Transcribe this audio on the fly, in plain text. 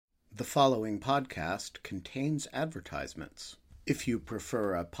The following podcast contains advertisements. If you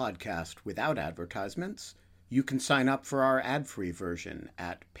prefer a podcast without advertisements, you can sign up for our ad-free version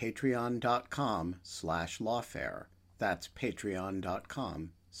at patreon.com/lawfare. That's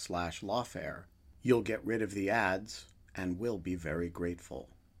patreon.com/lawfare. You'll get rid of the ads and we'll be very grateful.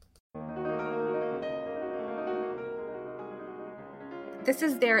 This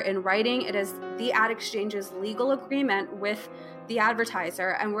is there in writing. It is the ad exchange's legal agreement with the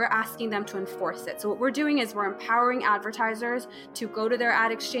advertiser, and we're asking them to enforce it. So what we're doing is we're empowering advertisers to go to their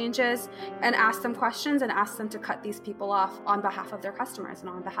ad exchanges and ask them questions and ask them to cut these people off on behalf of their customers and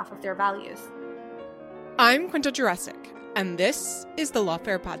on behalf of their values. I'm Quinta Jurecic, and this is the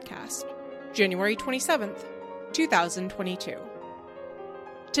Lawfare Podcast, January 27th, 2022.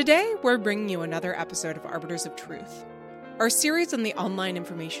 Today, we're bringing you another episode of Arbiters of Truth, our series on the online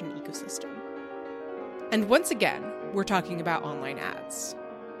information ecosystem. And once again, we're talking about online ads.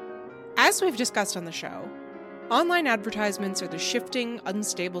 As we've discussed on the show, online advertisements are the shifting,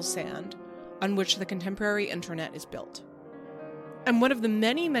 unstable sand on which the contemporary internet is built. And one of the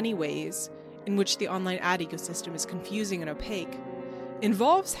many, many ways in which the online ad ecosystem is confusing and opaque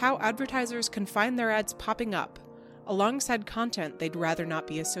involves how advertisers can find their ads popping up alongside content they'd rather not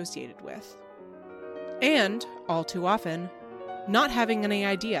be associated with. And, all too often, not having any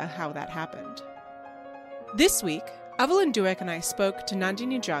idea how that happened. This week, Evelyn Dueck and I spoke to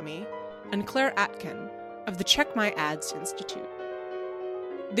Nandini Jami and Claire Atkin of the Check My Ads Institute.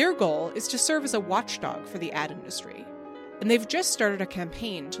 Their goal is to serve as a watchdog for the ad industry, and they've just started a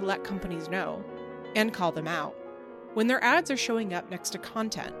campaign to let companies know, and call them out, when their ads are showing up next to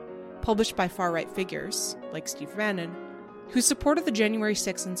content published by far-right figures, like Steve Bannon, who supported the January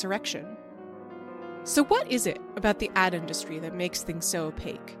 6th insurrection. So what is it about the ad industry that makes things so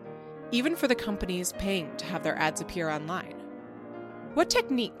opaque, even for the companies paying to have their ads appear online? What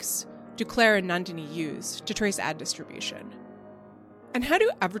techniques do Claire and Nandini use to trace ad distribution? And how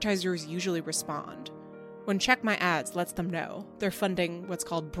do advertisers usually respond when Check My Ads lets them know they're funding what's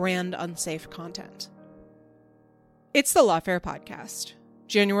called brand unsafe content? It's the Lawfare Podcast,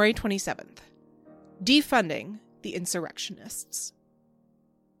 January 27th, Defunding the Insurrectionists.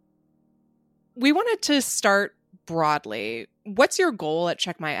 We wanted to start broadly. What's your goal at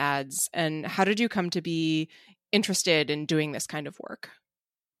Check My Ads, and how did you come to be interested in doing this kind of work?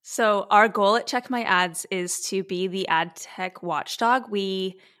 So our goal at Check My Ads is to be the ad tech watchdog.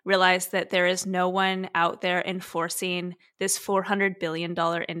 We realize that there is no one out there enforcing this $400 billion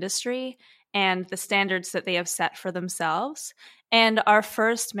industry and the standards that they have set for themselves. And our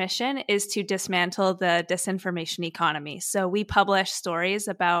first mission is to dismantle the disinformation economy. So we publish stories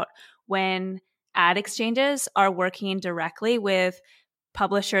about when ad exchanges are working directly with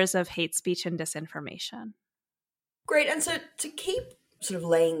publishers of hate speech and disinformation. Great. And so to keep sort of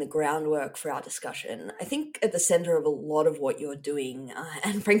laying the groundwork for our discussion, I think at the center of a lot of what you're doing,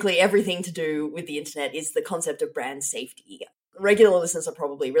 and frankly everything to do with the internet, is the concept of brand safety. Regular listeners are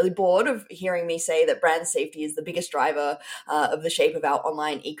probably really bored of hearing me say that brand safety is the biggest driver of the shape of our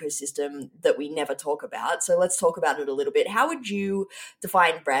online ecosystem that we never talk about. So let's talk about it a little bit. How would you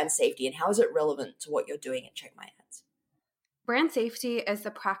define brand safety, and how is it relevant to what you're doing at Check My Ads? Brand safety is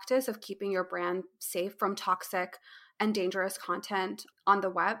the practice of keeping your brand safe from toxic and dangerous content on the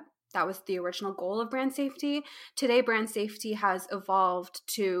web. That was the original goal of brand safety. Today, brand safety has evolved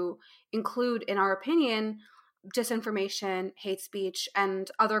to include, in our opinion, disinformation, hate speech,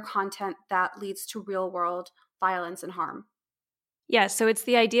 and other content that leads to real-world violence and harm. Yeah, so it's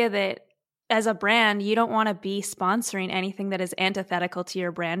the idea that as a brand, you don't want to be sponsoring anything that is antithetical to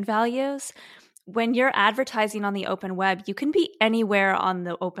your brand values. When you're advertising on the open web, you can be anywhere on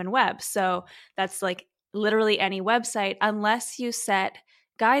the open web. So that's like literally any website, unless you set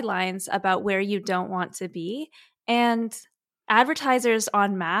guidelines about where you don't want to be. And advertisers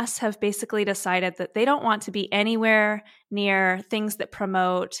en masse have basically decided that they don't want to be anywhere near things that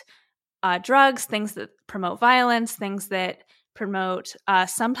promote drugs, things that promote violence, things that promote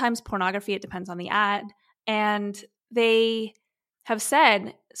sometimes pornography. It depends on the ad. And they have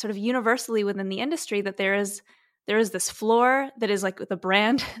said sort of universally within the industry that there is this floor that is like the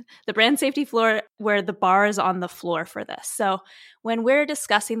brand safety floor, where the bar is on the floor for this. So when we're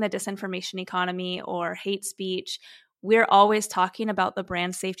discussing the disinformation economy or hate speech, we're always talking about the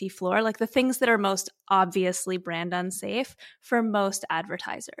brand safety floor, like the things that are most obviously brand unsafe for most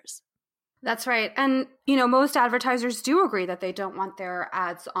advertisers. That's right. And, most advertisers do agree that they don't want their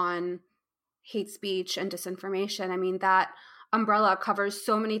ads on hate speech and disinformation. I mean, that umbrella covers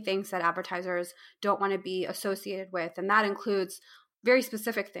so many things that advertisers don't want to be associated with. And that includes very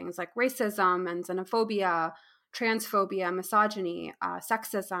specific things like racism and xenophobia, transphobia, misogyny,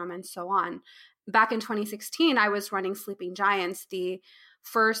 sexism, and so on. Back in 2016, I was running Sleeping Giants, the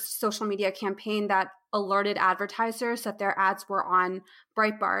first social media campaign that alerted advertisers that their ads were on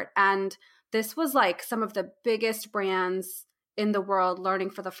Breitbart. And this was like some of the biggest brands in the world learning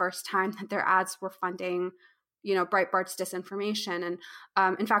for the first time that their ads were funding, Breitbart's disinformation.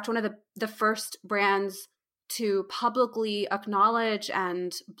 And in fact, one of the first brands to publicly acknowledge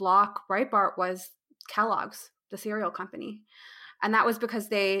and block Breitbart was Kellogg's, the cereal company. And that was because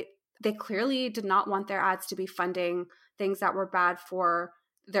they clearly did not want their ads to be funding things that were bad for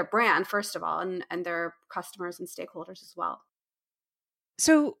their brand, first of all, and their customers and stakeholders as well.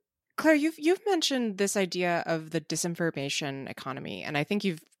 So, Claire, you've mentioned this idea of the disinformation economy, and I think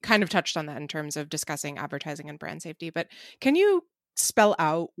you've kind of touched on that in terms of discussing advertising and brand safety. But can you spell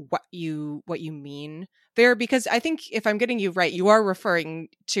out what you mean there? Because I think if I'm getting you right, you are referring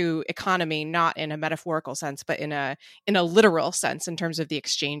to economy not in a metaphorical sense, but in a literal sense in terms of the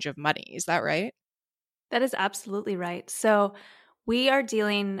exchange of money. Is that right? That is absolutely right. So we are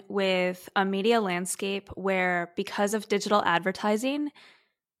dealing with a media landscape where, because of digital advertising,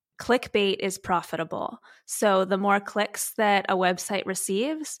 clickbait is profitable. So the more clicks that a website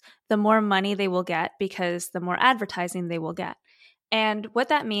receives, the more money they will get because the more advertising they will get. And what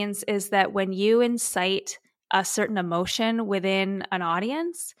that means is that when you incite a certain emotion within an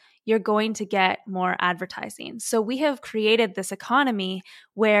audience, you're going to get more advertising. So we have created this economy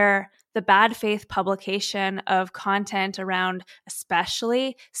where the bad faith publication of content around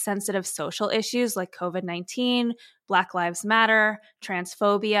especially sensitive social issues like COVID-19, Black Lives Matter,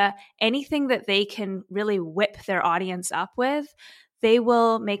 transphobia, anything that they can really whip their audience up with, they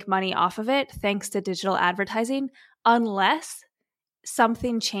will make money off of it thanks to digital advertising, unless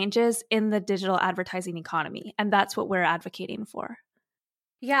something changes in the digital advertising economy. And that's what we're advocating for.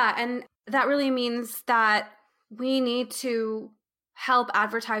 Yeah, and that really means that we need to help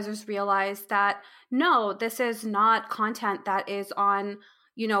advertisers realize that, no, this is not content that is on,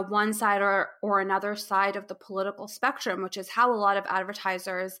 one side or another side of the political spectrum, which is how a lot of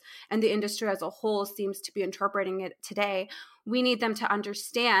advertisers and the industry as a whole seems to be interpreting it today. We need them to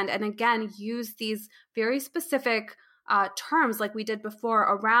understand and, again, use these very specific terms like we did before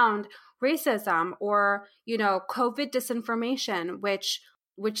around racism or, COVID disinformation, which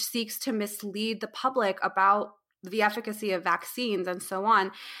seeks to mislead the public about the efficacy of vaccines and so on.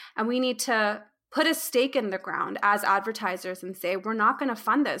 And we need to put a stake in the ground as advertisers and say, we're not going to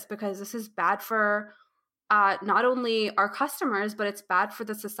fund this because this is bad for not only our customers, but it's bad for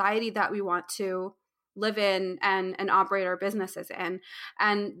the society that we want to live in and operate our businesses in.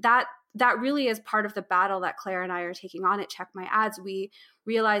 And that really is part of the battle that Claire and I are taking on at Check My Ads. We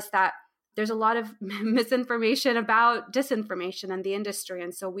realize that there's a lot of misinformation about disinformation in the industry.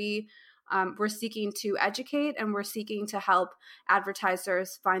 And so we're seeking to educate and we're seeking to help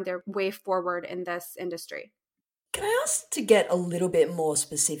advertisers find their way forward in this industry. Can I ask to get a little bit more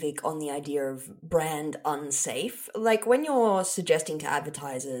specific on the idea of brand unsafe? Like when you're suggesting to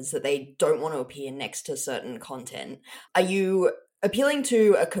advertisers that they don't want to appear next to certain content, are you appealing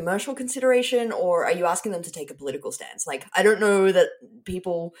to a commercial consideration or are you asking them to take a political stance? Like, I don't know that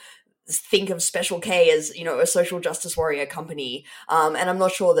people think of Special K as, a social justice warrior company. And I'm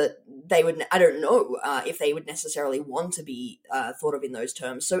not sure that they would, I don't know if they would necessarily want to be thought of in those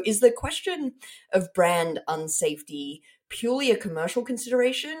terms. So is the question of brand unsafety purely a commercial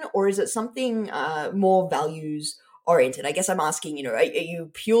consideration or is it something more values oriented? I guess I'm asking, are you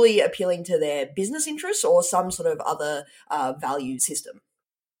purely appealing to their business interests or some sort of other value system?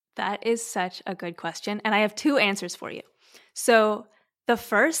 That is such a good question. And I have two answers for you. So the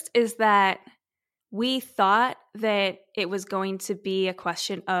first is that we thought that it was going to be a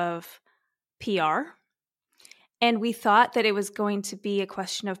question of PR, and we thought that it was going to be a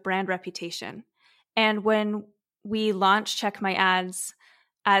question of brand reputation. And when we launched Check My Ads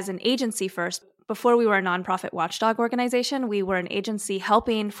as an agency first, before we were a nonprofit watchdog organization, we were an agency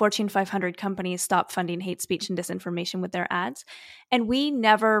helping Fortune 500 companies stop funding hate speech and disinformation with their ads. And we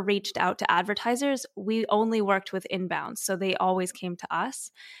never reached out to advertisers. We only worked with inbounds. So they always came to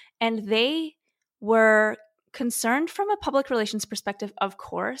us. And they were concerned from a public relations perspective, of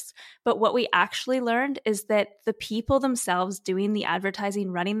course, but what we actually learned is that the people themselves doing the advertising,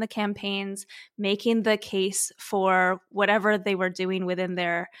 running the campaigns, making the case for whatever they were doing within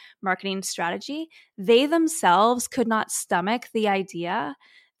their marketing strategy, they themselves could not stomach the idea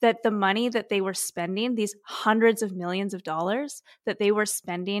that the money that they were spending, these hundreds of millions of dollars that they were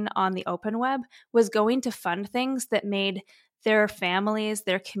spending on the open web, was going to fund things that made their families,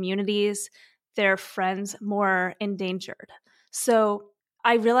 their communities, their friends more endangered. So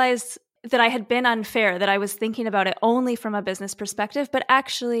I realized that I had been unfair, that I was thinking about it only from a business perspective, but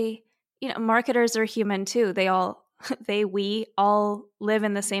actually, marketers are human too. We all live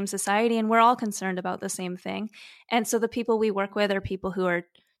in the same society, and we're all concerned about the same thing. And so the people we work with are people who are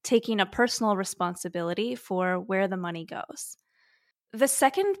taking a personal responsibility for where the money goes. The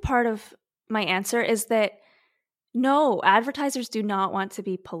second part of my answer is that no, advertisers do not want to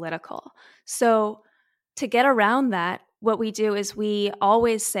be political. So to get around that, what we do is we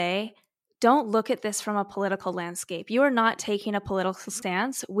always say, don't look at this from a political landscape. You are not taking a political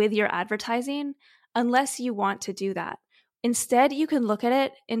stance with your advertising unless you want to do that. Instead, you can look at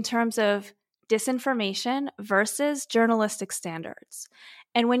it in terms of disinformation versus journalistic standards.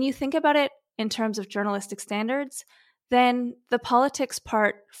 And when you think about it in terms of journalistic standards, then the politics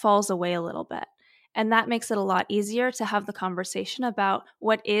part falls away a little bit. And that makes it a lot easier to have the conversation about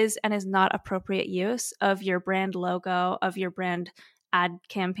what is and is not appropriate use of your brand logo, of your brand ad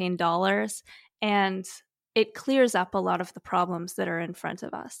campaign dollars. And it clears up a lot of the problems that are in front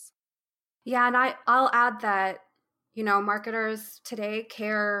of us. Yeah, and I'll add that, marketers today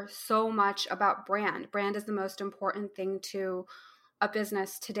care so much about brand. Brand is the most important thing to a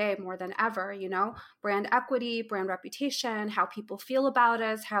business today more than ever, brand equity, brand reputation, how people feel about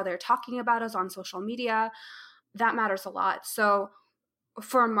us, how they're talking about us on social media, that matters a lot. So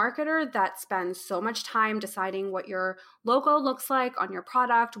for a marketer that spends so much time deciding what your logo looks like on your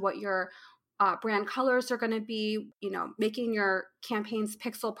product, what your brand colors are going to be, making your campaigns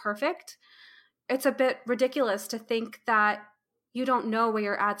pixel perfect, it's a bit ridiculous to think that you don't know where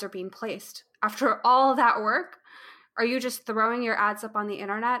your ads are being placed. After all that work, are you just throwing your ads up on the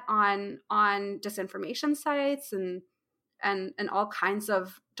internet on disinformation sites and all kinds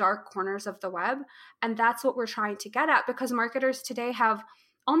of dark corners of the web? And that's what we're trying to get at, because marketers today have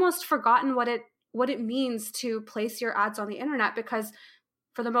almost forgotten what it means to place your ads on the internet, because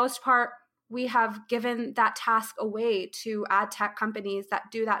for the most part, we have given that task away to ad tech companies that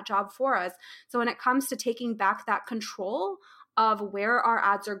do that job for us. So when it comes to taking back that control of where our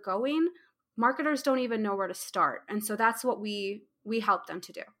ads are going, marketers don't even know where to start. And so that's what we help them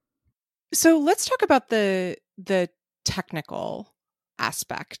to do. So let's talk about the technical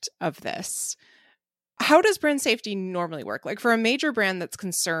aspect of this. How does brand safety normally work? Like for a major brand that's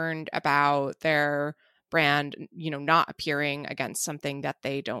concerned about their brand, not appearing against something that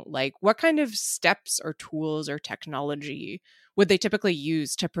they don't like, what kind of steps or tools or technology would they typically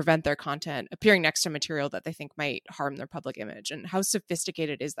use to prevent their content appearing next to material that they think might harm their public image? And how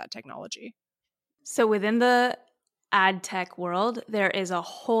sophisticated is that technology? So within the ad tech world, there is a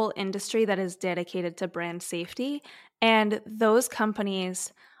whole industry that is dedicated to brand safety. And those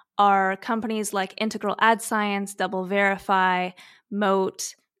companies are companies like Integral Ad Science, Double Verify,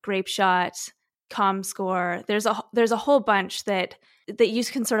 Moat, Grapeshot, ComScore. There's a whole bunch that you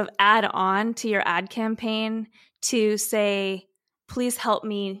can sort of add on to your ad campaign to say, please help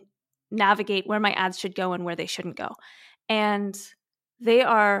me navigate where my ads should go and where they shouldn't go. And they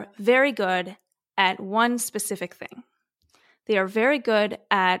are very good at one specific thing. They are very good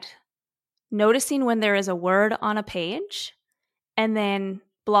at noticing when there is a word on a page and then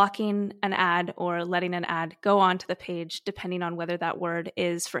blocking an ad or letting an ad go onto the page, depending on whether that word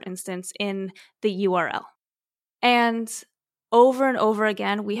is, for instance, in the URL. And over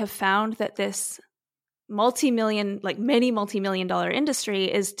again, we have found that this many multi-million dollar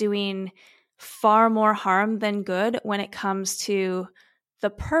industry is doing far more harm than good when it comes to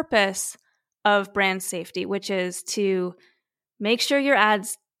the purpose of brand safety, which is to make sure your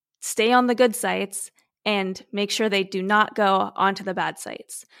ads stay on the good sites and make sure they do not go onto the bad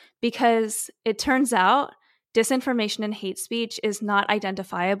sites. Because it turns out disinformation and hate speech is not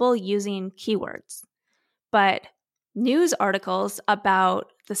identifiable using keywords. But news articles about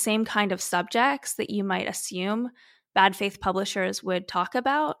the same kind of subjects that you might assume bad faith publishers would talk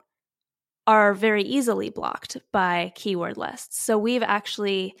about are very easily blocked by keyword lists. So we've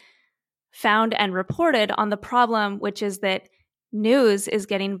actually found and reported on the problem, which is that news is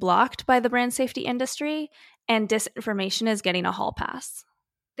getting blocked by the brand safety industry and disinformation is getting a hall pass.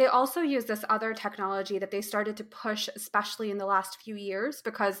 They also use this other technology that they started to push, especially in the last few years,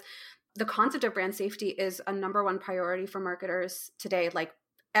 because the concept of brand safety is a number one priority for marketers today. Like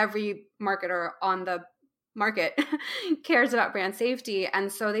every marketer on the market cares about brand safety.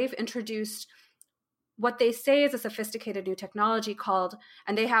 And so they've introduced what they say is a sophisticated new technology called,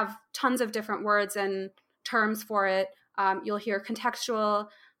 and they have tons of different words and terms for it. You'll hear contextual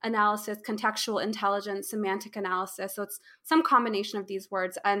analysis, contextual intelligence, semantic analysis. So it's some combination of these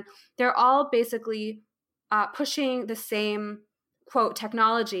words. And they're all basically pushing the same, quote,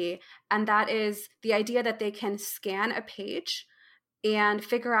 technology. And that is the idea that they can scan a page and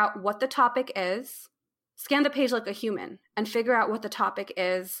figure out what the topic is, scan the page like a human and figure out what the topic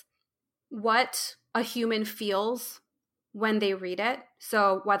is, what a human feels when they read it.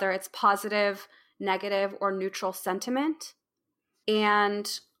 So whether it's positive, negative, or neutral sentiment,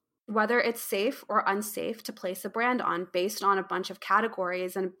 and whether it's safe or unsafe to place a brand on based on a bunch of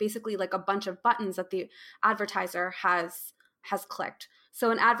categories and basically like a bunch of buttons that the advertiser has clicked.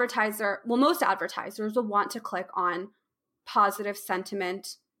 So an advertiser, well, most advertisers will want to click on positive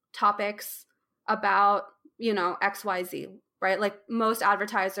sentiment topics about, XYZ, right? Like most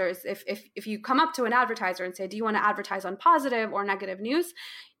advertisers, if you come up to an advertiser and say, do you want to advertise on positive or negative news?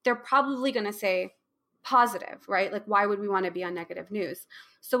 They're probably going to say positive, right? Like, why would we want to be on negative news?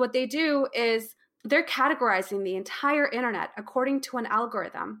 So what they do is they're categorizing the entire internet according to an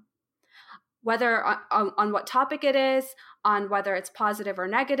algorithm, whether on what topic it is, on whether it's positive or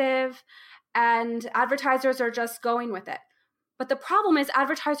negative, and advertisers are just going with it. But the problem is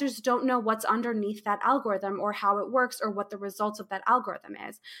advertisers don't know what's underneath that algorithm or how it works or what the results of that algorithm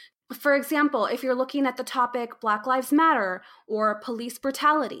is. For example, if you're looking at the topic Black Lives Matter or police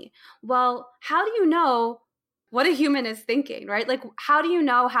brutality, well, how do you know what a human is thinking, right? Like, how do you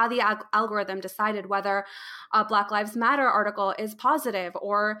know how the algorithm decided whether a Black Lives Matter article is positive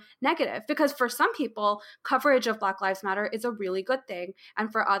or negative? Because for some people, coverage of Black Lives Matter is a really good thing, and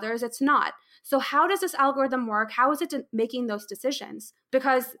for others, it's not. So how does this algorithm work? How is it making those decisions?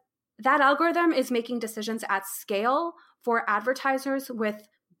 Because that algorithm is making decisions at scale for advertisers with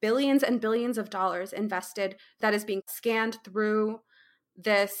billions and billions of dollars invested that is being scanned through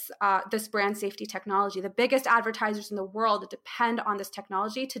this brand safety technology. The biggest advertisers in the world depend on this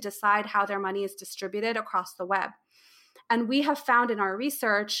technology to decide how their money is distributed across the web. And we have found in our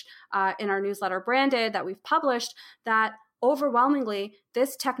research, in our newsletter Branded that we've published, that overwhelmingly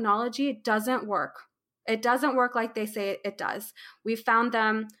this technology doesn't work. It doesn't work like they say it does. We found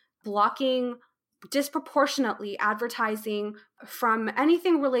them blocking disproportionately advertising from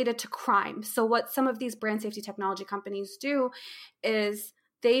anything related to crime. So what some of these brand safety technology companies do is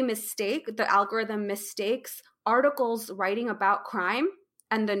the algorithm mistakes articles writing about crime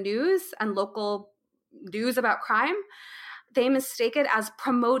and the news and local news about crime. They mistake it as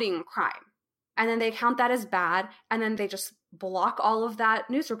promoting crime. And then they count that as bad. And then they just block all of that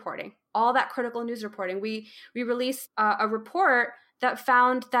news reporting, all that critical news reporting. We released a report that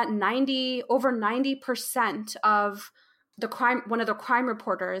found that over 90% of one of the crime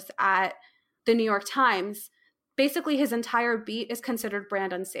reporters at the New York Times, basically his entire beat is considered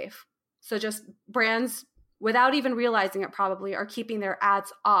brand unsafe. So just brands, without even realizing it probably, are keeping their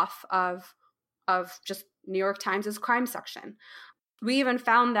ads off of just New York Times' crime section. We even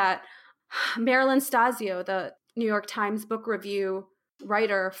found that Marilyn Stasio, the New York Times book review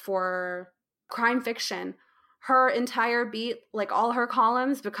writer for crime fiction, her entire beat, like all her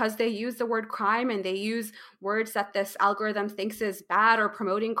columns, because they use the word crime and they use words that this algorithm thinks is bad or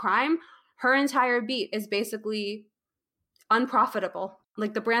promoting crime, her entire beat is basically unprofitable.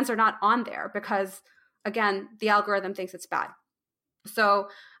 Like the brands are not on there because, again, the algorithm thinks it's bad. So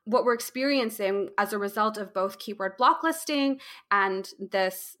what we're experiencing as a result of both keyword blocklisting and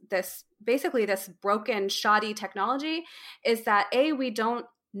this broken, shoddy technology is that we don't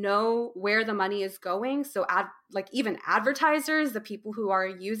know where the money is going. So even advertisers, the people who are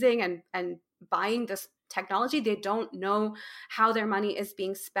using and buying this technology, they don't know how their money is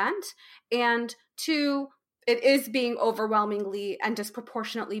being spent. And two, it is being overwhelmingly and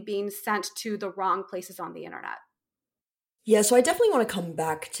disproportionately being sent to the wrong places on the internet. Yeah, so I definitely want to come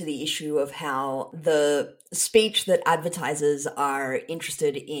back to the issue of how the speech that advertisers are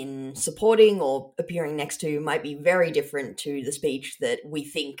interested in supporting or appearing next to might be very different to the speech that we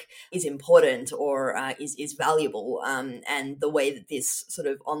think is important or is valuable. And the way that this sort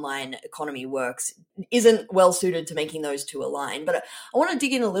of online economy works isn't well suited to making those two align. But I want to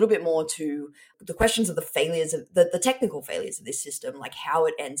dig in a little bit more to the questions of the failures of the technical failures of this system, like how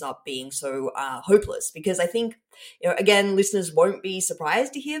it ends up being so hopeless. Because I think, again, listeners won't be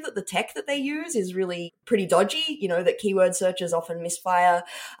surprised to hear that the tech that they use is really pretty dodgy, that keyword searches often misfire,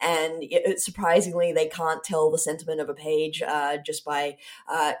 and surprisingly, they can't tell the sentiment of a page just by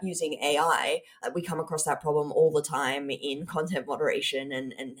using AI. We come across that problem all the time in content moderation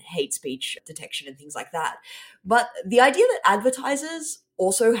and hate speech detection and things like that. But the idea that advertisers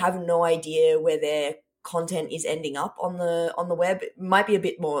also have no idea where their content is ending up on the web might be a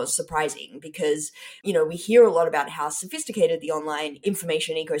bit more surprising because, we hear a lot about how sophisticated the online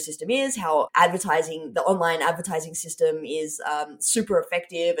information ecosystem is, how the online advertising system is super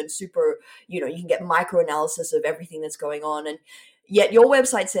effective and super, you can get micro-analysis of everything that's going on. And, Yet your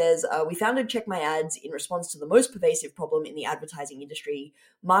website says, we founded Check My Ads in response to the most pervasive problem in the advertising industry.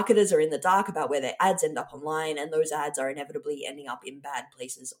 Marketers are in the dark about where their ads end up online, and those ads are inevitably ending up in bad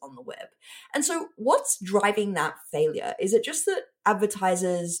places on the web. And so what's driving that failure? Is it just that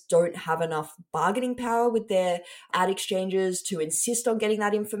advertisers don't have enough bargaining power with their ad exchanges to insist on getting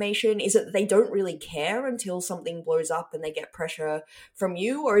that information? Is it that they don't really care until something blows up and they get pressure from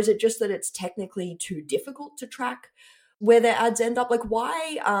you? Or is it just that it's technically too difficult to track where their ads end up? Like,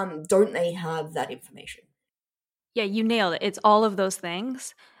 why don't they have that information? Yeah, you nailed it. It's all of those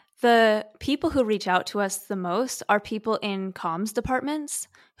things. The people who reach out to us the most are people in comms departments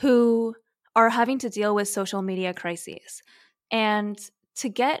who are having to deal with social media crises. And to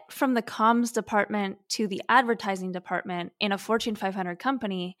get from the comms department to the advertising department in a Fortune 500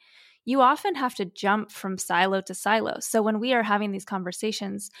 company, you often have to jump from silo to silo. So when we are having these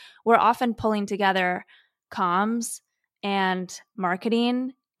conversations, we're often pulling together comms and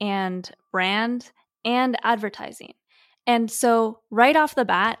marketing and brand and advertising. And so right off the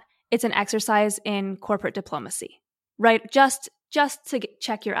bat, it's an exercise in corporate diplomacy, right? Just to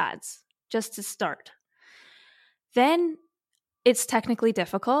check your ads, just to start. Then it's technically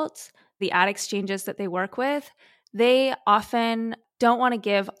difficult. The ad exchanges that they work with, they often don't want to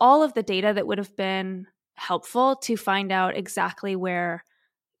give all of the data that would have been helpful to find out exactly where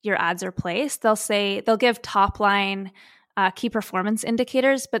your ads are placed. They'll give top line key performance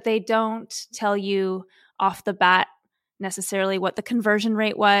indicators, but they don't tell you off the bat necessarily what the conversion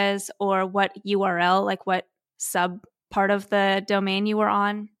rate was or what URL, like what sub part of the domain you were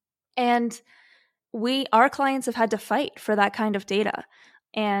on. And our clients have had to fight for that kind of data.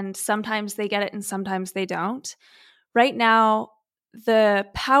 And sometimes they get it and sometimes they don't. Right now, the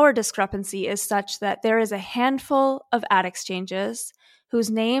power discrepancy is such that there is a handful of ad exchanges whose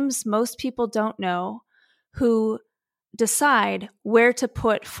names most people don't know, who decide where to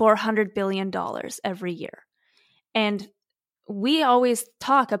put $400 billion every year. And we always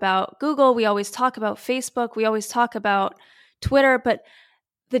talk about Google, we always talk about Facebook, we always talk about Twitter, but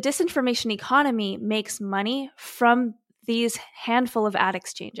the disinformation economy makes money from these handful of ad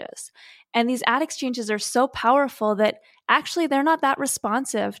exchanges. And these ad exchanges are so powerful that actually they're not that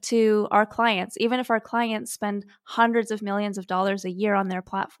responsive to our clients, even if our clients spend hundreds of millions of dollars a year on their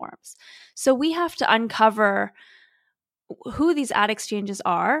platforms. So we have to uncover who these ad exchanges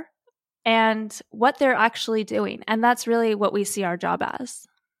are and what they're actually doing. And that's really what we see our job as.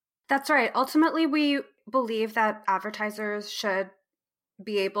 That's right. Ultimately, we believe that advertisers should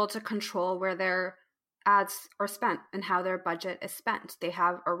be able to control where their ads are spent and how their budget is spent. They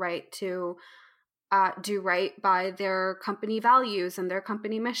have a right to do right by their company values and their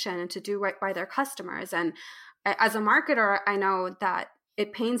company mission, and to do right by their customers. And as a marketer, I know that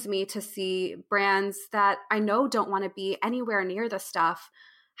it pains me to see brands that I know don't want to be anywhere near the stuff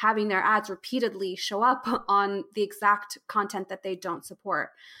having their ads repeatedly show up on the exact content that they don't support.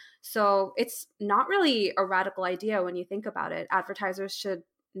 So it's not really a radical idea when you think about it. Advertisers should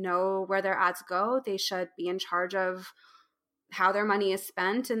know where their ads go. They should be in charge of how their money is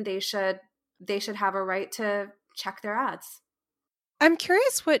spent, and they should have a right to check their ads. I'm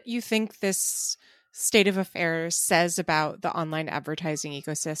curious what you think this state of affairs says about the online advertising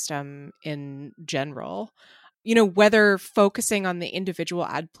ecosystem in general. You know, whether focusing on the individual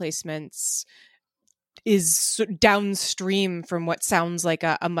ad placements is downstream from what sounds like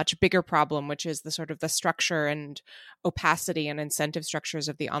a much bigger problem, which is the sort of the structure and opacity and incentive structures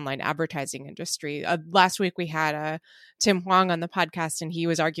of the online advertising industry. Last week we had Tim Huang on the podcast, and he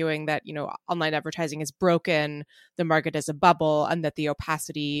was arguing that, you know, online advertising is broken, the market is a bubble, and that the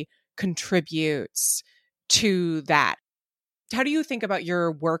opacity contributes to that. How do you think about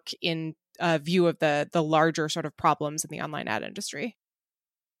your work in view of the larger sort of problems in the online ad industry?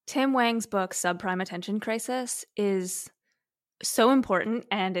 Tim Wang's book, Subprime Attention Crisis, is so important,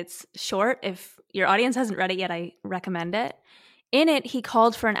 and it's short. If your audience hasn't read it yet, I recommend it. In it, he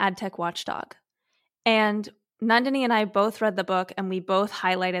called for an ad tech watchdog. And Nandini and I both read the book, and we both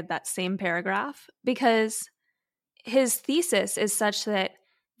highlighted that same paragraph, because his thesis is such that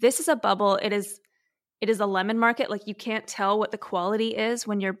this is a bubble. It is a lemon market. Like, you can't tell what the quality is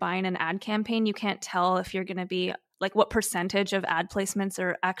when you're buying an ad campaign. You can't tell if you're going to be like what percentage of ad placements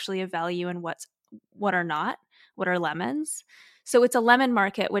are actually of value and what are not, what are lemons. So it's a lemon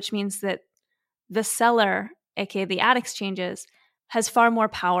market, which means that the seller, aka the ad exchanges, has far more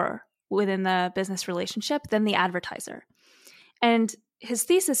power within the business relationship than the advertiser. And his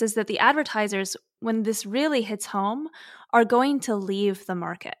thesis is that the advertisers, when this really hits home, are going to leave the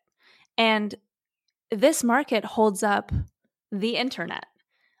market. And this market holds up the internet.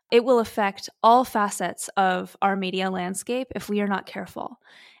 it will affect all facets of our media landscape if we are not careful.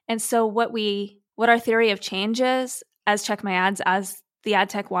 And so what our theory of change is, as Check My Ads, as the ad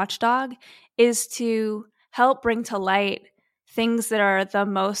tech watchdog, is to help bring to light things that are the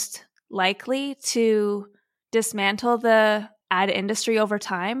most likely to dismantle the ad industry over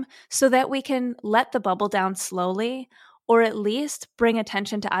time so that we can let the bubble down slowly, or at least bring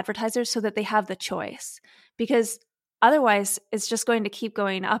attention to advertisers so that they have the choice. Because otherwise, it's just going to keep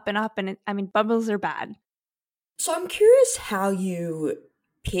going up and up. And bubbles are bad. So I'm curious how you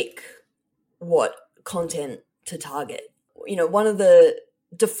pick what content to target. One of the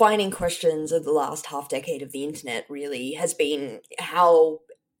defining questions of the last half decade of the internet really has been how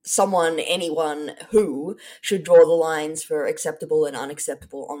anyone who should draw the lines for acceptable and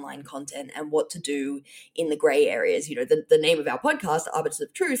unacceptable online content and what to do in the gray areas. The name of our podcast, Arbiters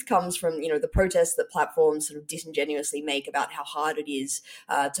of Truth, comes from, the protests that platforms sort of disingenuously make about how hard it is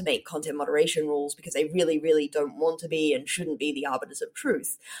to make content moderation rules because they really, really don't want to be and shouldn't be the arbiters of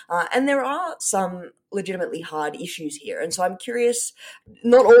truth. And there are some legitimately hard issues here. And so I'm curious,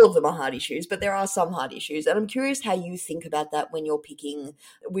 not all of them are hard issues, but there are some hard issues. And I'm curious how you think about that when you're picking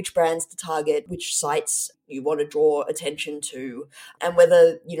which brands to target, which sites you want to draw attention to, and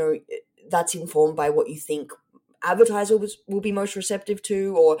whether, that's informed by what you think advertisers will be most receptive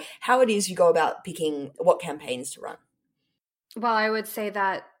to, or how it is you go about picking what campaigns to run. Well, I would say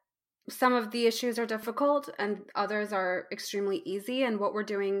that some of the issues are difficult and others are extremely easy. And what we're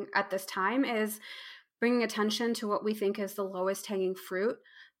doing at this time is bringing attention to what we think is the lowest hanging fruit,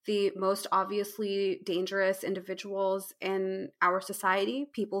 the most obviously dangerous individuals in our society,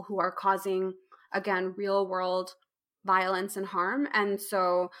 people who are causing, again, real world violence and harm. And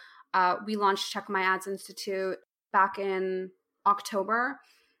so we launched Check My Ads Institute back in October.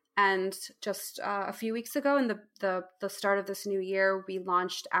 And just a few weeks ago, in the start of this new year, we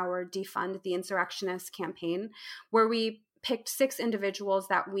launched our Defund the Insurrectionists campaign, where we picked 6 individuals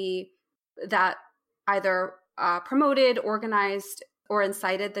that either promoted, organized, or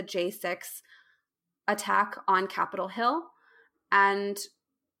incited the J6 attack on Capitol Hill and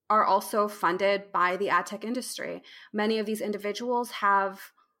are also funded by the ad tech industry. Many of these individuals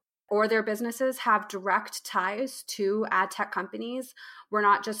or their businesses have direct ties to ad tech companies. We're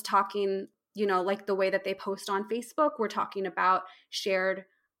not just talking, like the way that they post on Facebook. We're talking about shared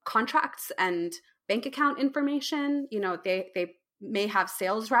contracts and bank account information. They may have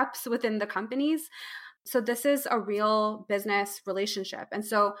sales reps within the companies. So this is a real business relationship. And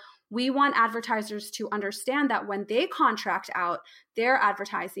so we want advertisers to understand that when they contract out their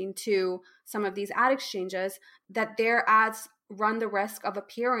advertising to some of these ad exchanges, that their ads run the risk of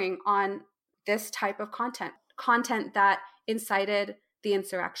appearing on this type of content that incited the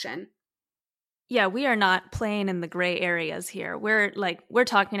insurrection. Yeah, we are not playing in the gray areas here. We're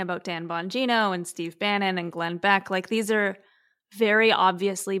talking about Dan Bongino and Steve Bannon and Glenn Beck. These are very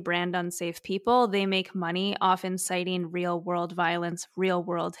obviously brand unsafe people. They make money off inciting real world violence, real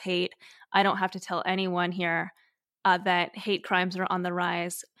world hate. I don't have to tell anyone here that hate crimes are on the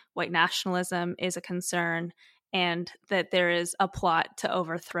rise, white nationalism is a concern, and that there is a plot to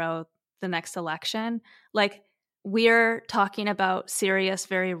overthrow the next election. We're talking about serious,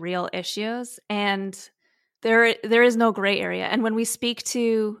 very real issues, and there is no gray area. And when we speak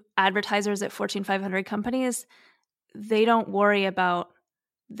to advertisers at Fortune 500 companies, they don't worry about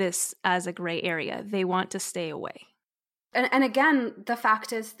this as a gray area. They want to stay away. And again, the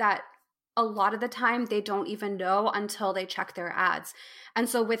fact is that a lot of the time they don't even know until they check their ads. And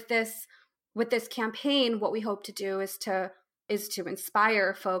so with this campaign, what we hope to do is to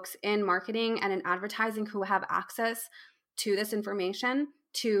inspire folks in marketing and in advertising who have access to this information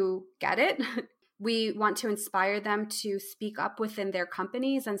to get it. We want to inspire them to speak up within their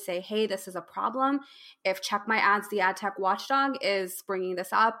companies and say, hey, this is a problem. If Check My Ads, the ad tech watchdog, is bringing this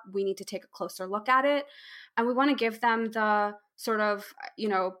up, we need to take a closer look at it. And we want to give them the sort of,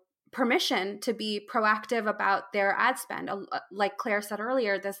 permission to be proactive about their ad spend. Like Claire said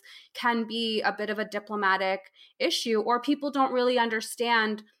earlier, this can be a bit of a diplomatic issue, or people don't really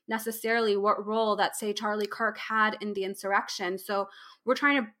understand necessarily what role that, say, Charlie Kirk had in the insurrection. So we're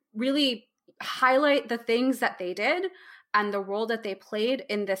trying to really highlight the things that they did and the role that they played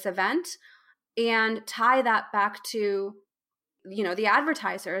in this event and tie that back to the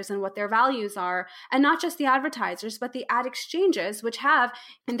advertisers and what their values are, and not just the advertisers, but the ad exchanges, which have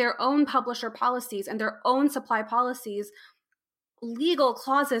in their own publisher policies and their own supply policies legal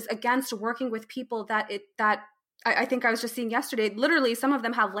clauses against working with people that I think I was just seeing yesterday. Literally, some of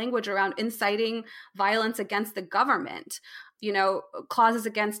them have language around inciting violence against the government, clauses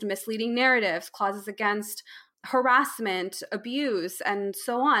against misleading narratives, clauses against harassment, abuse, and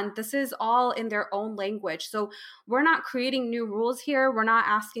so on. This is all in their own language. So we're not creating new rules here. We're not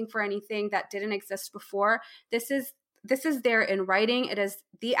asking for anything that didn't exist before. This is there in writing. It is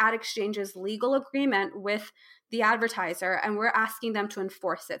the ad exchange's legal agreement with the advertiser, and we're asking them to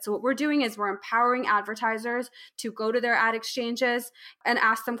enforce it. So what we're doing is we're empowering advertisers to go to their ad exchanges and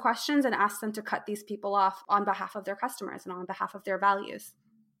ask them questions and ask them to cut these people off on behalf of their customers and on behalf of their values.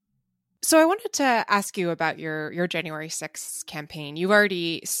 So I wanted to ask you about your January 6th campaign. You've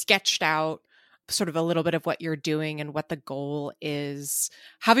already sketched out sort of a little bit of what you're doing and what the goal is.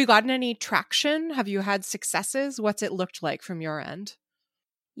 Have you gotten any traction? Have you had successes? What's it looked like from your end?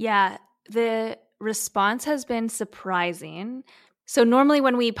 Yeah, the response has been surprising. So normally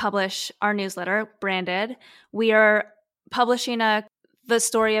when we publish our newsletter, Branded, we are publishing the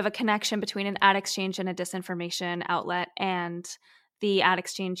story of a connection between an ad exchange and a disinformation outlet, and the ad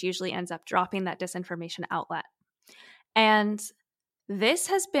exchange usually ends up dropping that disinformation outlet. And this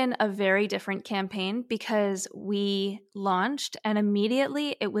has been a very different campaign because we launched and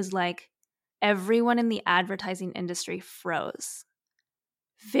immediately it was like everyone in the advertising industry froze.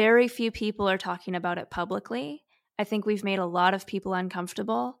 Very few people are talking about it publicly. I think we've made a lot of people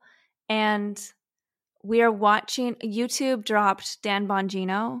uncomfortable. And we are watching, YouTube dropped Dan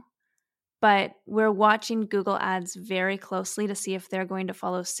Bongino, but we're watching Google Ads very closely to see if they're going to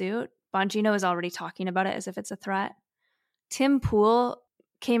follow suit. Bongino is already talking about it as if it's a threat. Tim Pool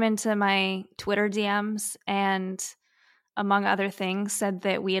came into my Twitter DMs and, among other things, said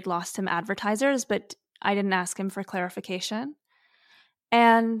that we had lost him advertisers, but I didn't ask him for clarification.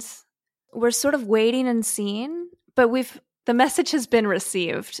 And we're sort of waiting and seeing, but the message has been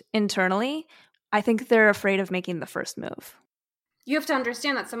received internally. I think they're afraid of making the first move. You have to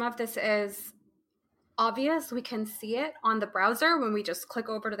understand that some of this is obvious. We can see it on the browser when we just click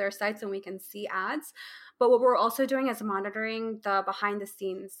over to their sites and we can see ads. But what we're also doing is monitoring the behind the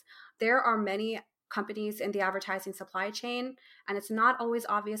scenes. There are many companies in the advertising supply chain, and it's not always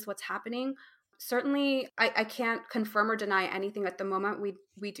obvious what's happening. Certainly, I can't confirm or deny anything at the moment.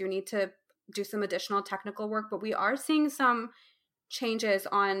 We do need to do some additional technical work, but we are seeing some changes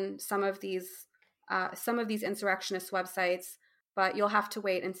on some of these insurrectionist websites. But you'll have to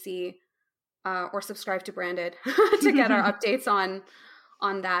wait and see, or subscribe to Branded to get our updates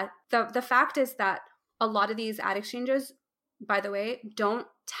on that. The fact is that a lot of these ad exchanges, by the way, don't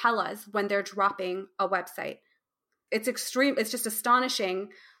tell us when they're dropping a website. It's extreme. It's just astonishing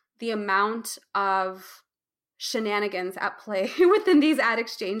the amount of shenanigans at play within these ad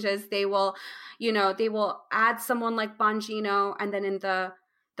exchanges. They will add someone like Bongino, and then in the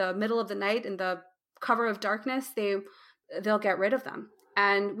middle of the night, in the cover of darkness, they'll get rid of them.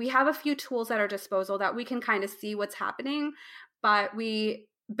 And we have a few tools at our disposal that we can kind of see what's happening, but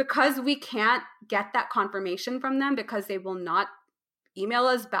because we can't get that confirmation from them, because they will not email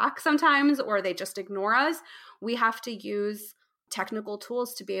us back sometimes, or they just ignore us, we have to use technical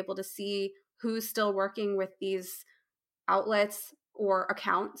tools to be able to see who's still working with these outlets or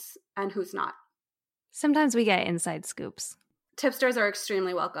accounts and who's not. Sometimes we get inside scoops. Tipsters are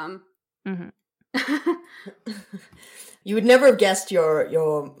extremely welcome. Mm-hmm. You would never have guessed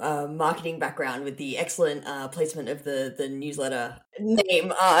your marketing background with the excellent placement of the newsletter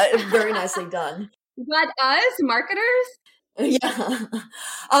name. Very nicely done. But us, marketers? Yeah.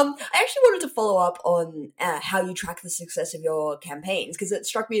 I actually wanted to follow up on how you track the success of your campaigns, because it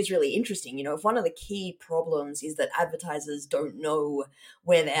struck me as really interesting. You know, if one of the key problems is that advertisers don't know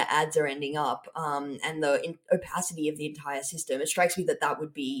where their ads are ending up, and the opacity of the entire system, it strikes me that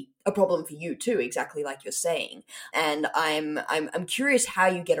would be a problem for you too, exactly like you're saying. And I'm curious how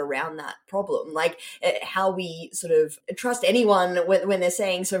you get around that problem, like how we sort of trust anyone when they're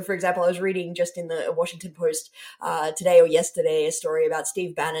saying. So, for example, I was reading just in the Washington Post today or yesterday a story about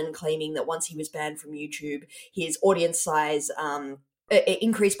Steve Bannon claiming that once he was banned from YouTube, his audience size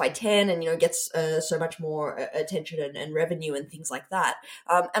increased by 10 and, gets so much more attention and revenue and things like that.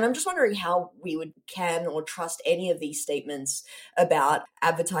 And I'm just wondering how we can or trust any of these statements about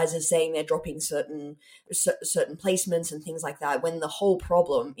advertisers saying they're dropping certain placements and things like that, when the whole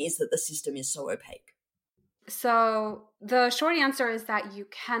problem is that the system is so opaque. So the short answer is that you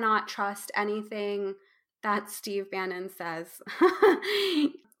cannot trust anything that Steve Bannon says.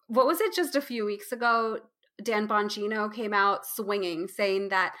 What was it just a few weeks ago? Dan Bongino came out swinging, saying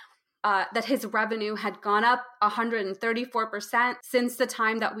that that his revenue had gone up 134% since the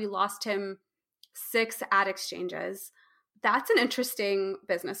time that we lost him 6 ad exchanges. That's an interesting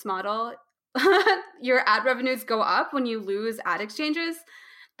business model. Your ad revenues go up when you lose ad exchanges.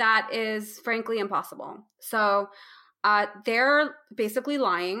 That is frankly impossible. So they're basically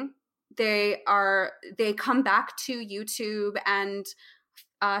lying. They come back to YouTube and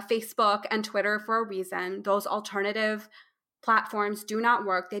Facebook and Twitter for a reason. Those alternative platforms do not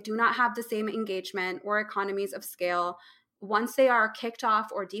work. They do not have the same engagement or economies of scale. Once they are kicked off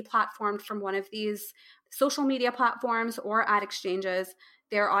or deplatformed from one of these social media platforms or ad exchanges,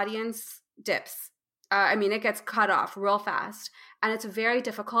 their audience dips. It gets cut off real fast. And it's very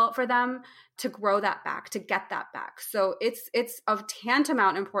difficult for them to grow that back, to get that back. So it's of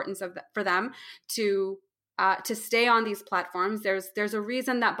tantamount importance for them to stay on these platforms. There's a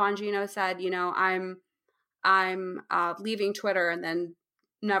reason that Bongino said, I'm leaving Twitter and then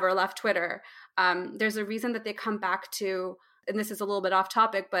never left Twitter. There's a reason that they come back to, and this is a little bit off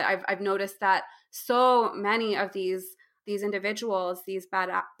topic, but I've noticed that so many of these individuals, these bad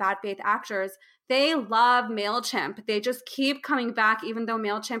faith actors, they love MailChimp. They just keep coming back, even though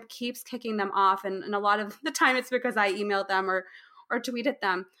MailChimp keeps kicking them off. And a lot of the time it's because I emailed them or tweeted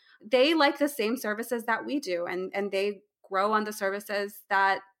them. They like the same services that we do, and they grow on the services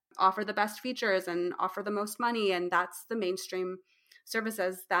that offer the best features and offer the most money. And that's the mainstream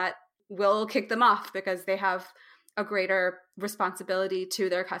services that will kick them off because they have a greater responsibility to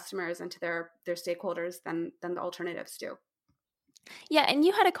their customers and to their stakeholders than the alternatives do. Yeah, and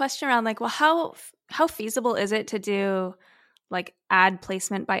you had a question around like, well, how feasible is it to do like ad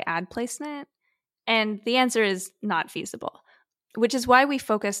placement by ad placement? And the answer is not feasible, which is why we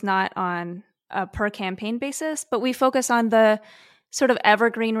focus not on a per campaign basis, but we focus on the sort of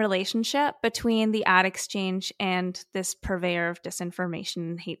evergreen relationship between the ad exchange and this purveyor of disinformation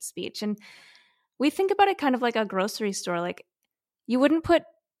and hate speech. And we think about it kind of like a grocery store. Like, you wouldn't put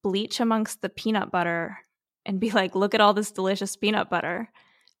bleach amongst the peanut butter and be like, look at all this delicious peanut butter,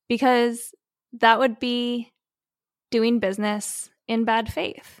 because that would be doing business in bad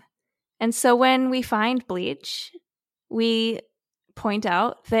faith. And so when we find bleach, we point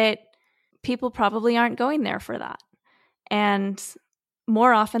out that people probably aren't going there for that. And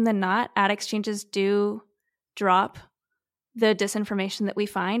more often than not, ad exchanges do drop the disinformation that we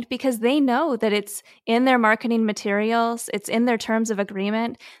find because they know that it's in their marketing materials, it's in their terms of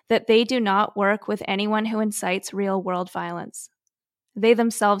agreement, that they do not work with anyone who incites real world violence. They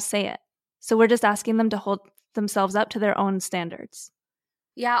themselves say it. So we're just asking them to hold themselves up to their own standards.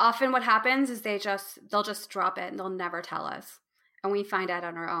 Yeah, often what happens is they'll just drop it and they'll never tell us. And we find out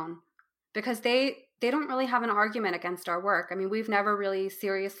on our own because they don't really have an argument against our work. I mean, we've never really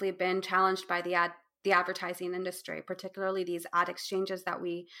seriously been challenged by the advertising industry, particularly these ad exchanges that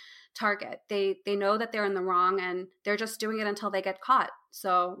we target. They know that they're in the wrong and they're just doing it until they get caught.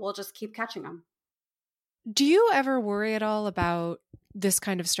 So we'll just keep catching them. Do you ever worry at all about this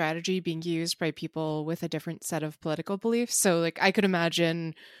kind of strategy being used by people with a different set of political beliefs? So like I could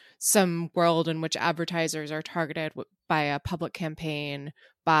imagine some world in which advertisers are targeted by a public campaign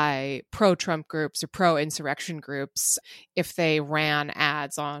by pro-Trump groups or pro-insurrection groups if they ran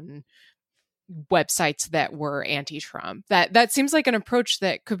ads on websites that were anti-Trump. That seems like an approach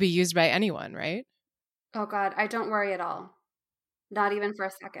that could be used by anyone, right? Oh God, I don't worry at all. Not even for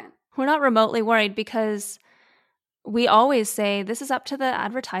a second. We're not remotely worried because we always say this is up to the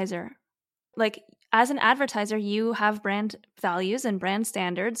advertiser. Like, as an advertiser, you have brand values and brand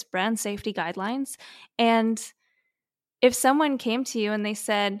standards, brand safety guidelines. And if someone came to you and they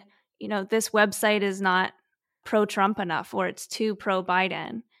said, this website is not pro-Trump enough or it's too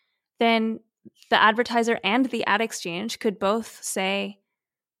pro-Biden, then the advertiser and the ad exchange could both say,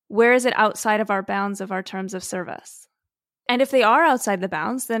 where is it outside of our bounds of our terms of service? And if they are outside the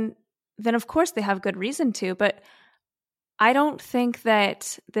bounds, then of course they have good reason to. But I don't think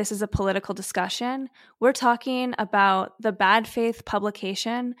that this is a political discussion. We're talking about the bad faith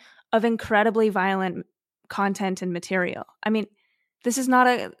publication of incredibly violent content and material. I mean, this is not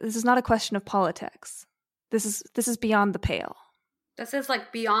a question of politics. This is beyond the pale. This is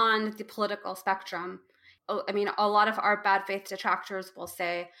like beyond the political spectrum. I mean, a lot of our bad faith detractors will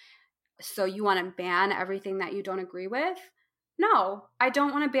say, so you want to ban everything that you don't agree with? No, I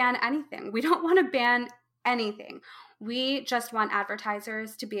don't want to ban anything. We don't want to ban anything. We just want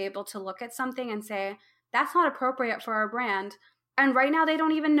advertisers to be able to look at something and say, that's not appropriate for our brand. And right now they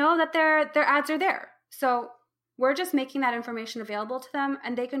don't even know that their ads are there. So we're just making that information available to them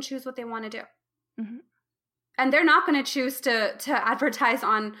and they can choose what they want to do. Mm-hmm. And they're not going to choose to advertise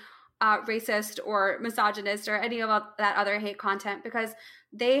on racist or misogynist or any of that other hate content because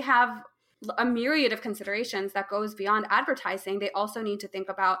they have a myriad of considerations that goes beyond advertising. They also need to think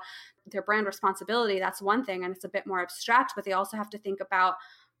about their brand responsibility. That's one thing, and it's a bit more abstract, but they also have to think about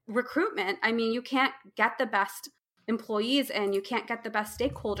recruitment. I mean, you can't get the best employees and you can't get the best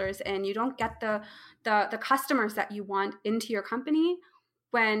stakeholders and you don't get the customers that you want into your company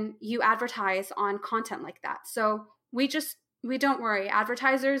when you advertise on content like that. So we don't worry.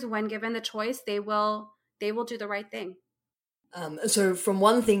 Advertisers, when given the choice, they will do the right thing. So from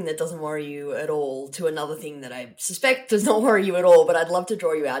one thing that doesn't worry you at all to another thing that I suspect does not worry you at all, but I'd love to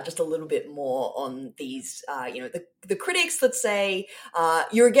draw you out just a little bit more on these, the critics that say,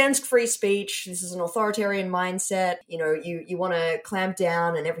 you're against free speech, this is an authoritarian mindset, you want to clamp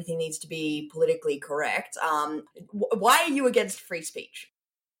down and everything needs to be politically correct. Why are you against free speech?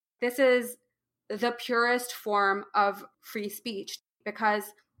 This is the purest form of free speech because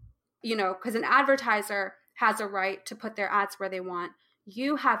an advertiser has a right to put their ads where they want.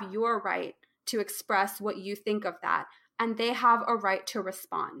 You have your right to express what you think of that, and they have a right to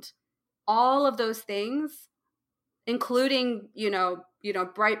respond. All of those things, including,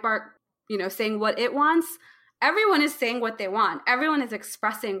 Breitbart, saying what it wants, everyone is saying what they want. Everyone is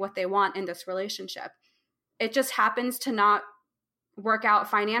expressing what they want in this relationship. It just happens to not work out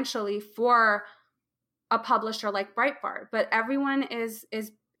financially for a publisher like Breitbart, but everyone is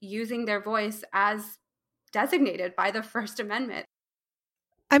using their voice as designated by the First Amendment.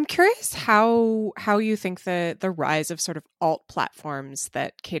 I'm curious how you think the rise of sort of alt platforms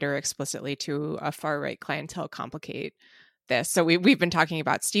that cater explicitly to a far-right clientele complicate this. So we've been talking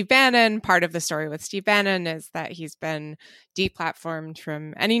about Steve Bannon. Part of the story with Steve Bannon is that he's been deplatformed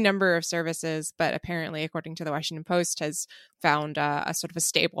from any number of services, but apparently, according to the Washington Post, has found a sort of a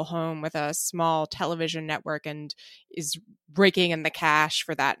stable home with a small television network and is raking in the cash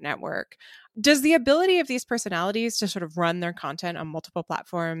for that network. Does the ability of these personalities to sort of run their content on multiple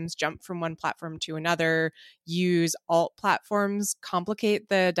platforms, jump from one platform to another, use alt platforms complicate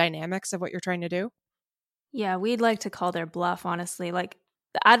the dynamics of what you're trying to do? Yeah, we'd like to call their bluff, honestly. Like,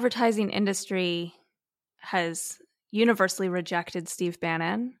 the advertising industry has universally rejected Steve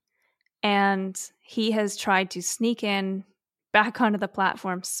Bannon, and he has tried to sneak in back onto the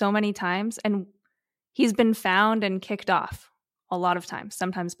platform so many times, and he's been found and kicked off a lot of times,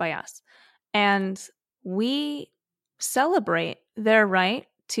 sometimes by us. And we celebrate their right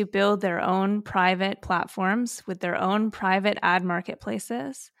to build their own private platforms with their own private ad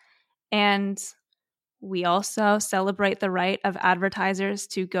marketplaces. And we also celebrate the right of advertisers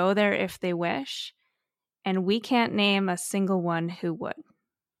to go there if they wish. And we can't name a single one who would.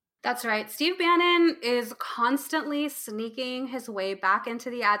 That's right. Steve Bannon is constantly sneaking his way back into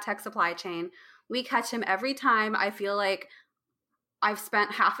the ad tech supply chain. We catch him every time. I feel like I've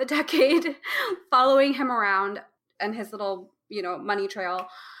spent half a decade following him around and his little, money trail.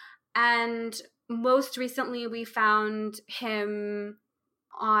 And most recently, we found him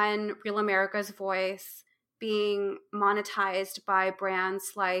on Real America's Voice being monetized by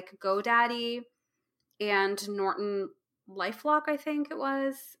brands like GoDaddy and Norton LifeLock, I think it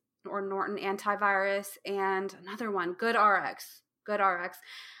was, or Norton Antivirus, and another one, GoodRx.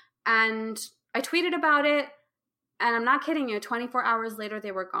 And I tweeted about it, and I'm not kidding you, 24 hours later,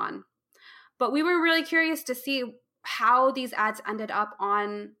 they were gone. But we were really curious to see how these ads ended up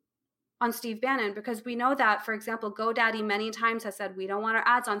on Steve Bannon, because we know that, for example, GoDaddy many times has said, we don't want our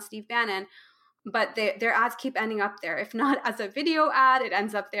ads on Steve Bannon, but their ads keep ending up there. If not as a video ad, it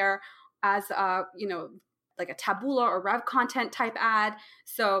ends up there as like a Taboola or Rev content type ad.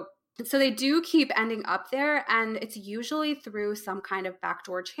 So they do keep ending up there, and it's usually through some kind of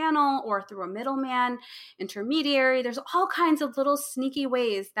backdoor channel or through a middleman, intermediary. There's all kinds of little sneaky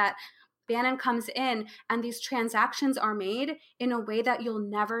ways that Bannon comes in, and these transactions are made in a way that you'll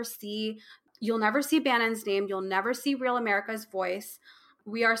never see. You'll never see Bannon's name. You'll never see Real America's Voice.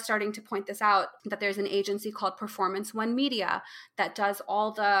 We are starting to point this out, that there's an agency called Performance One Media that does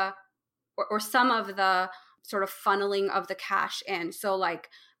all the, or some of the sort of funneling of the cash in. So like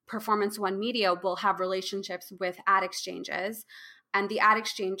Performance One Media will have relationships with ad exchanges, and the ad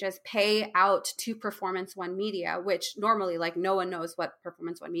exchanges pay out to Performance One Media, which normally like no one knows what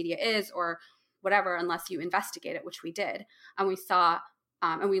Performance One Media is or whatever unless you investigate it, which we did. And we saw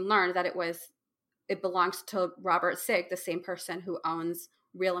and we learned that it belongs to Robert Sigg, the same person who owns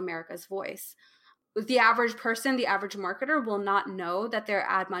Real America's Voice. The average person, the average marketer will not know that their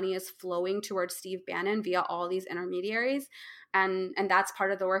ad money is flowing towards Steve Bannon via all these intermediaries. And that's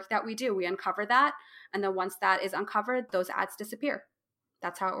part of the work that we do. We uncover that. And then once that is uncovered, those ads disappear.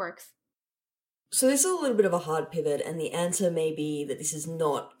 That's how it works. So this is a little bit of a hard pivot, and the answer may be that this is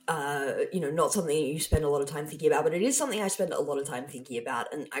not, not something you spend a lot of time thinking about, but it is something I spend a lot of time thinking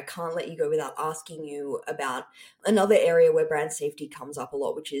about, and I can't let you go without asking you about another area where brand safety comes up a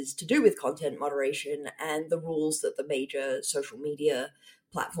lot, which is to do with content moderation and the rules that the major social media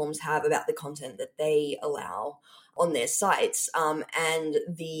platforms have about the content that they allow on their sites, and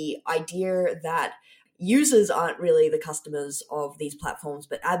the idea that users aren't really the customers of these platforms,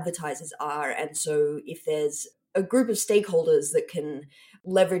 but advertisers are. And so if there's a group of stakeholders that can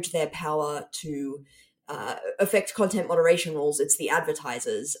leverage their power to affect content moderation rules, it's the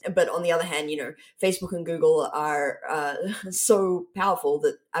advertisers. But on the other hand, Facebook and Google are so powerful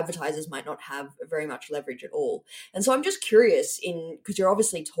that advertisers might not have very much leverage at all. And so I'm just curious, because you're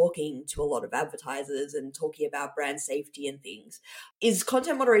obviously talking to a lot of advertisers and talking about brand safety and things. Is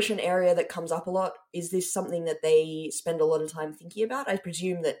content moderation an area that comes up a lot? Is this something that they spend a lot of time thinking about? I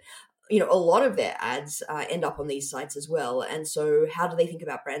presume that a lot of their ads end up on these sites as well. And so how do they think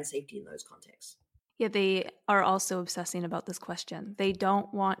about brand safety in those contexts? Yeah, they are also obsessing about this question. They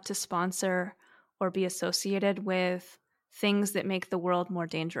don't want to sponsor or be associated with things that make the world more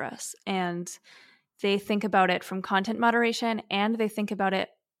dangerous. And they think about it from content moderation, and they think about it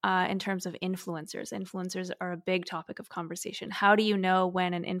in terms of influencers. Influencers are a big topic of conversation. How do you know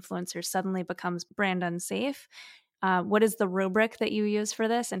when an influencer suddenly becomes brand unsafe? What is the rubric that you use for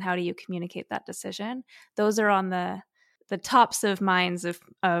this, and how do you communicate that decision? Those are on the tops of minds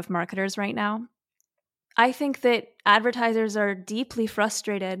of marketers right now. I think that advertisers are deeply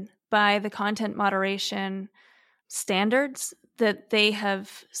frustrated by the content moderation standards that they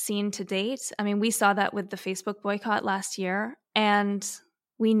have seen to date. I mean, we saw that with the Facebook boycott last year, and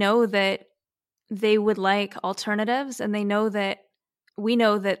we know that they would like alternatives, and we know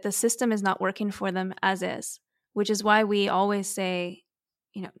that the system is not working for them as is, which is why we always say,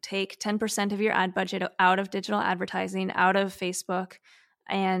 take 10% of your ad budget out of digital advertising, out of Facebook,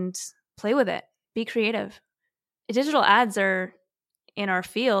 and play with it. Be creative. Digital ads are, in our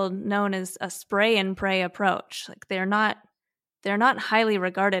field, known as a spray and pray approach. Like they're not highly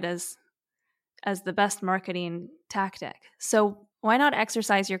regarded as the best marketing tactic. So why not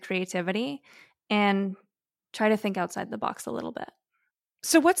exercise your creativity and try to think outside the box a little bit?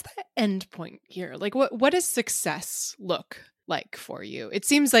 So what's the end point here? Like what does success look like for you? It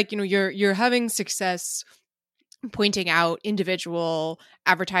seems like, you're having success pointing out individual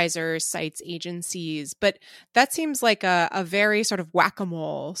advertisers, sites, agencies, but that seems like a very sort of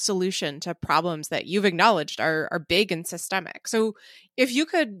whack-a-mole solution to problems that you've acknowledged are big and systemic. So if you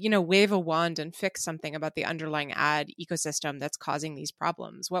could, wave a wand and fix something about the underlying ad ecosystem that's causing these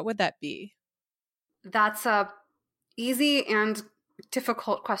problems, what would that be? That's a easy and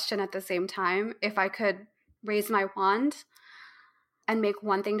difficult question at the same time. If I could raise my wand and make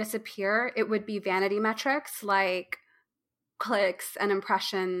one thing disappear, it would be vanity metrics like clicks and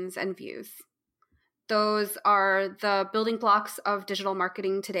impressions and views. Those are the building blocks of digital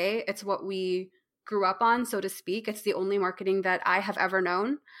marketing today. It's what we grew up on, so to speak. It's the only marketing that I have ever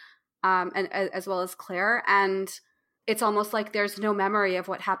known, and as well as Claire. And it's almost like there's no memory of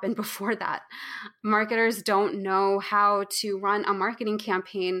what happened before that. Marketers don't know how to run a marketing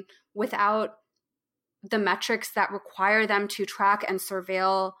campaign without the metrics that require them to track and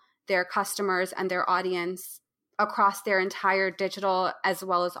surveil their customers and their audience across their entire digital as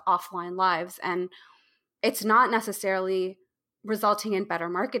well as offline lives. And it's not necessarily resulting in better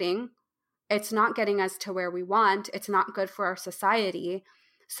marketing. It's not getting us to where we want. It's not good for our society.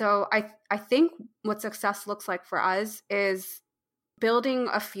 So I think what success looks like for us is building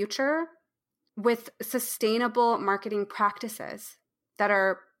a future with sustainable marketing practices that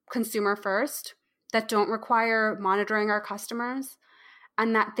are consumer first, that don't require monitoring our customers,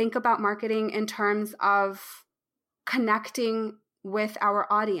 and that think about marketing in terms of connecting with our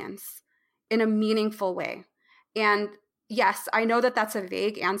audience in a meaningful way. And yes, I know that that's a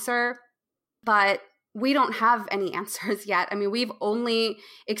vague answer, but we don't have any answers yet. I mean, we've only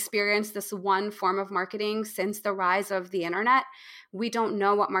experienced this one form of marketing since the rise of the internet. We don't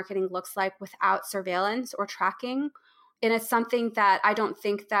know what marketing looks like without surveillance or tracking. And it's something that I don't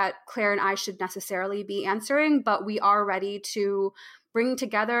think that Claire and I should necessarily be answering, but we are ready to bring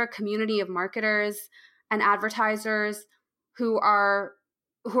together a community of marketers and advertisers who are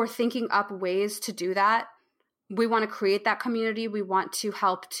thinking up ways to do that. We want to create that community. We want to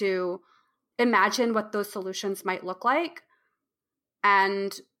help to imagine what those solutions might look like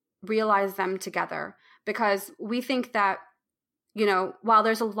and realize them together. Because we think that, while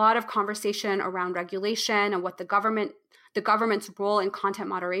there's a lot of conversation around regulation and what the government's role in content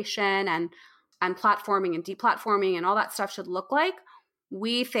moderation and platforming and deplatforming and all that stuff should look like,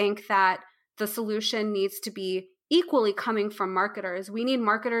 we think that the solution needs to be equally coming from marketers. We need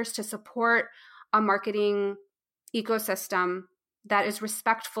marketers to support a marketing ecosystem that is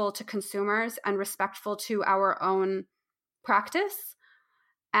respectful to consumers and respectful to our own practice.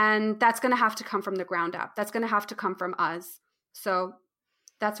 And that's going to have to come from the ground up. That's going to have to come from us. So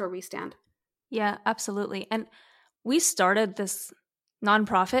that's where we stand. Yeah, absolutely. And we started this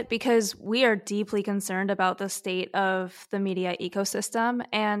nonprofit because we are deeply concerned about the state of the media ecosystem.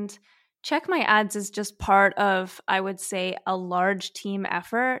 And Check My Ads is just part of, I would say, a large team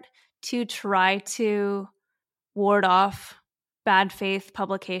effort to try to ward off bad faith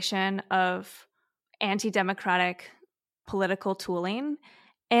publication of anti-democratic political tooling.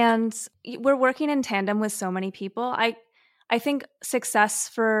 And we're working in tandem with so many people. I think success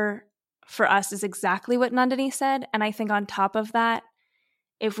for us is exactly what Nandini said. And I think on top of that,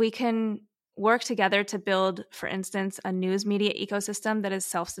 if we can work together to build, for instance, a news media ecosystem that is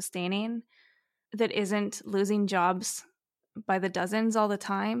self-sustaining, that isn't losing jobs by the dozens all the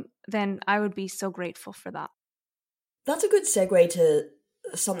time, then I would be so grateful for that. That's a good segue to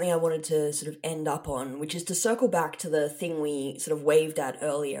something I wanted to sort of end up on, which is to circle back to the thing we sort of waved at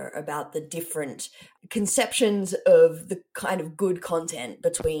earlier about the different conceptions of the kind of good content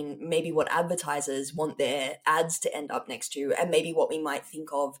between maybe what advertisers want their ads to end up next to and maybe what we might think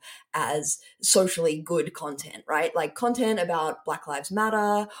of as socially good content, right? Like content about Black Lives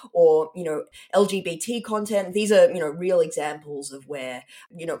Matter or, LGBT content. These are, real examples of where,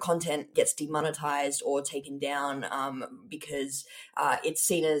 content gets demonetized or taken down because it's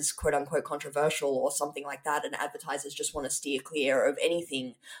seen as quote unquote controversial or something like that. And advertisers just want to steer clear of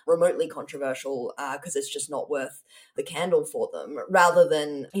anything remotely controversial because it's just not worth the candle for them, rather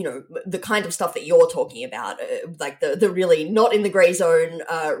than, the kind of stuff that you're talking about, like the really not in the gray zone,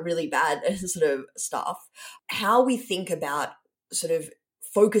 really bad sort of stuff. How we think about sort of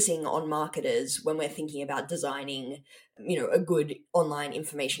focusing on marketers when we're thinking about designing, a good online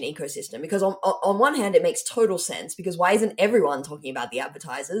information ecosystem. Because on one hand, it makes total sense, because why isn't everyone talking about the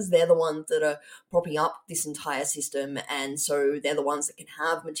advertisers? They're the ones that are propping up this entire system. And so they're the ones that can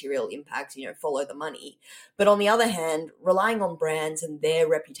have material impacts, follow the money. But on the other hand, relying on brands and their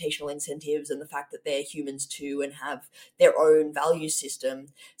reputational incentives and the fact that they're humans too and have their own value system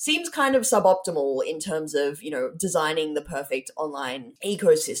seems kind of suboptimal in terms of, designing the perfect online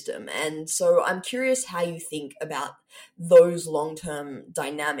ecosystem. And so I'm curious how you think about those long-term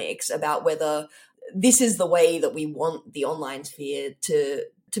dynamics, about whether this is the way that we want the online sphere to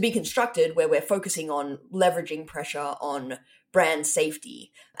be constructed, where we're focusing on leveraging pressure on brand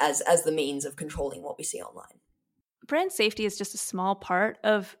safety as the means of controlling what we see online. Brand safety is just a small part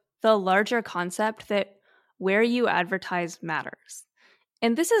of the larger concept that where you advertise matters.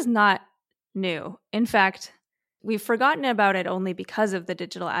 And this is not new. In fact, we've forgotten about it only because of the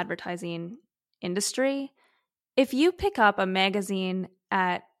digital advertising industry. If you pick up a magazine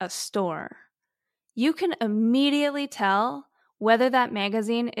at a store, you can immediately tell whether that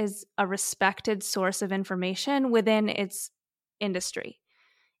magazine is a respected source of information within its industry.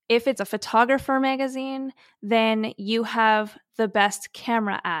 If it's a photographer magazine, then you have the best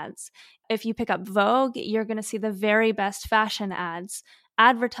camera ads. If you pick up Vogue, you're going to see the very best fashion ads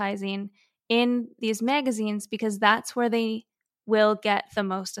advertising in these magazines, because that's where they will get the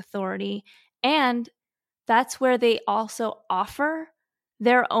most authority. And that's where they also offer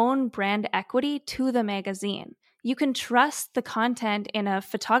their own brand equity to the magazine. You can trust the content in a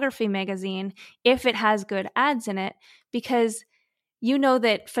photography magazine if it has good ads in it, because you know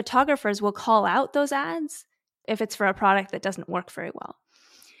that photographers will call out those ads if it's for a product that doesn't work very well.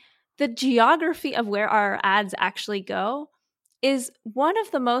 The geography of where our ads actually go is one of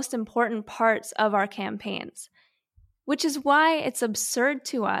the most important parts of our campaigns, which is why it's absurd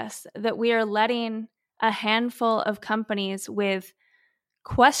to us that we are letting a handful of companies with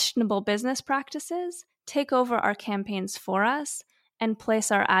questionable business practices take over our campaigns for us and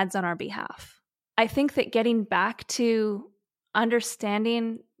place our ads on our behalf. I think that getting back to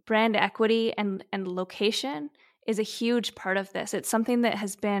understanding brand equity and location is a huge part of this. It's something that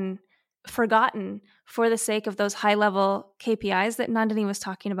has been forgotten for the sake of those high-level KPIs that Nandini was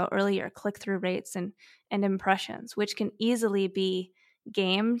talking about earlier, click-through rates and impressions, which can easily be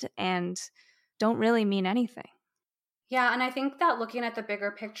gamed and don't really mean anything. Yeah, and I think that looking at the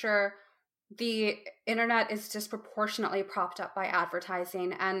bigger picture, the internet is disproportionately propped up by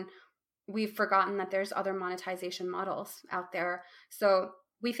advertising, and we've forgotten that there's other monetization models out there. So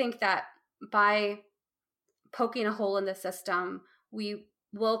we think that by poking a hole in the system, we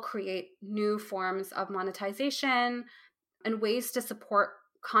will create new forms of monetization and ways to support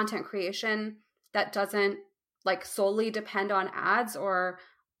content creation that doesn't solely depend on ads or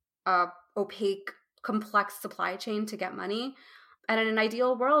opaque, complex supply chain to get money. And in an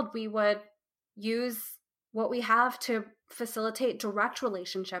ideal world, we would use what we have to facilitate direct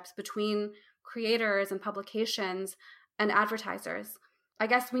relationships between creators and publications and advertisers. I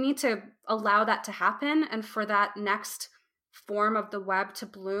guess we need to allow that to happen. And for that next form of the web to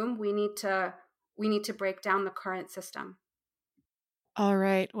bloom, we need to break down the current system. All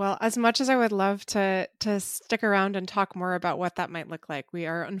right. Well, as much as I would love to stick around and talk more about what that might look like, we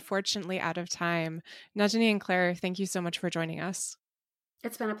are unfortunately out of time. Najani and Claire, thank you so much for joining us.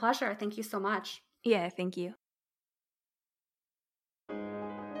 It's been a pleasure. Thank you so much. Yeah, thank you.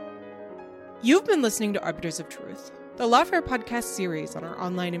 You've been listening to Arbiters of Truth, the Lawfare podcast series on our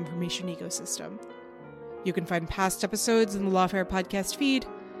online information ecosystem. You can find past episodes in the Lawfare podcast feed,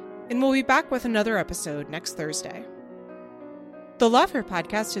 and we'll be back with another episode next Thursday. The Lawfare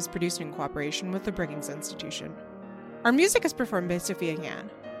podcast is produced in cooperation with the Brookings Institution. Our music is performed by Sophia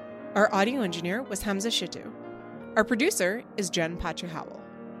Yan. Our audio engineer was Hamza Shitu. Our producer is Jen Patrick-Howell.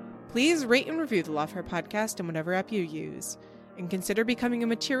 Please rate and review the Lawfare podcast in whatever app you use, and consider becoming a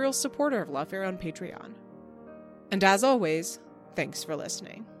material supporter of Lawfare on Patreon. And as always, thanks for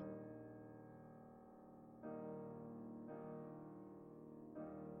listening.